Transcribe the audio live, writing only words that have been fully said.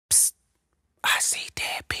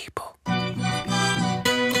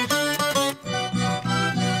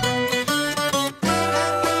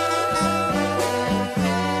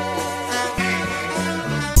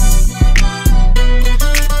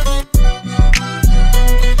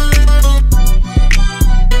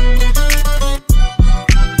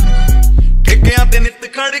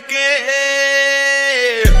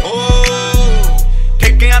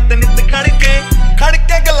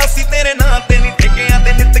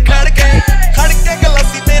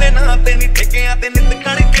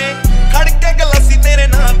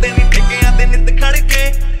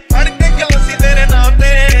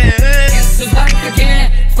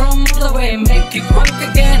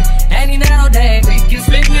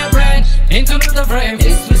frame.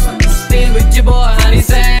 Still with your boy, honey,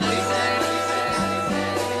 say.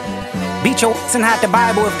 Beat your ass and hide the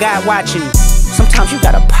Bible if God watching. Sometimes you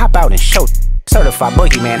gotta pop out and show. Certified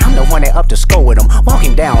boogeyman, I'm the one that up to score with him. Walk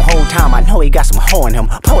him down whole time, I know he got some hoe in him.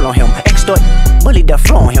 Pull on him, extort, bully the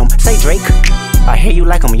flow on him. Say Drake, I hear you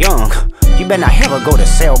like I'm young. You better not ever go to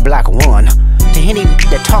cell block 1. To any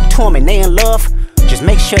that talk to him and they in love, just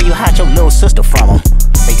make sure you hide your little sister from him.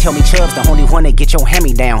 They tell me Chubb's the only one that get your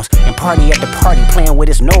hand-me-downs and party at the party playing with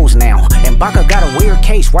his nose now. And Baka got a weird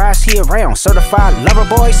case, why is he around? Certified lover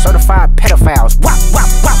boys, certified pedophiles. Wop, wop,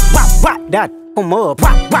 wop, wop, wop, that him up.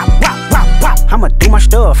 Wop, wop, wop, wop, wop. I'ma do my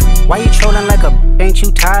stuff. Why you trolling like a ain't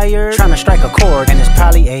you tired? Trying to strike a chord and it's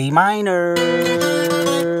probably A minor.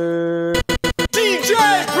 DJ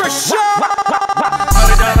Prashant.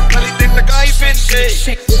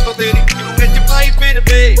 Photo teri pillu vich pai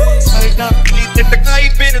phirde sare jaan kali te takai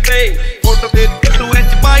phirde photo teri pillu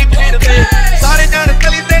vich pai phirde sare jaan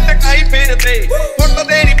kali te takai phirde photo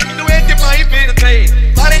teri pillu vich pai phirde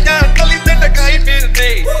sare jaan kali te takai phirde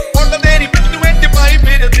photo teri pillu vich pai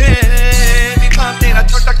phirde ni taan tera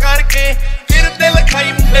chota karke phirde lakhai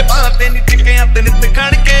munde baate ni tikkiyan te nit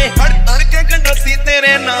khadke khadke gandaasi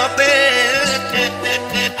tere naam te.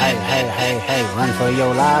 Hey, hey, hey, hey, run for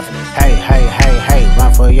your life. Hey, hey, hey, hey,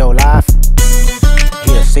 run for your life.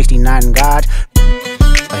 He a 69 God.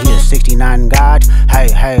 He a 69 God. Hey,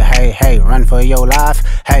 hey, hey, hey, run for your life.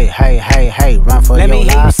 Hey, hey, hey, hey, run for your life. Let me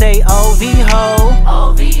hear you say O-V-Ho.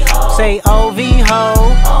 O-V-Ho. Say O-V-Ho.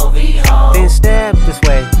 O-V-Ho. Then step this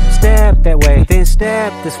way, step that way. Then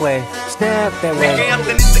step this way, step that way.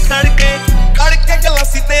 Khadke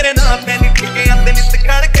Glassy tere naam te ni thike ante nit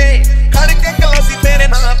khadke Khadke Glassy tere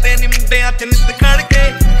naam te ni mundeyan ch nit khadke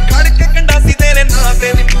Khadke gandaasi tere naam te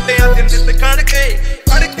ni mundeyan ch nit khadke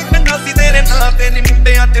Khadke gandaasi tere naam te ni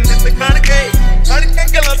mundeyan ch nit khadke Khadke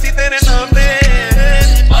Glassy tere naam te.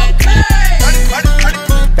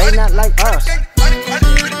 They not like us.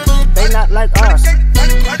 They not like us.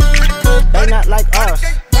 They not like us.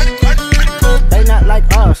 They not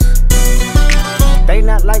like us. They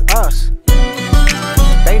not like us.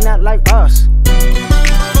 They not like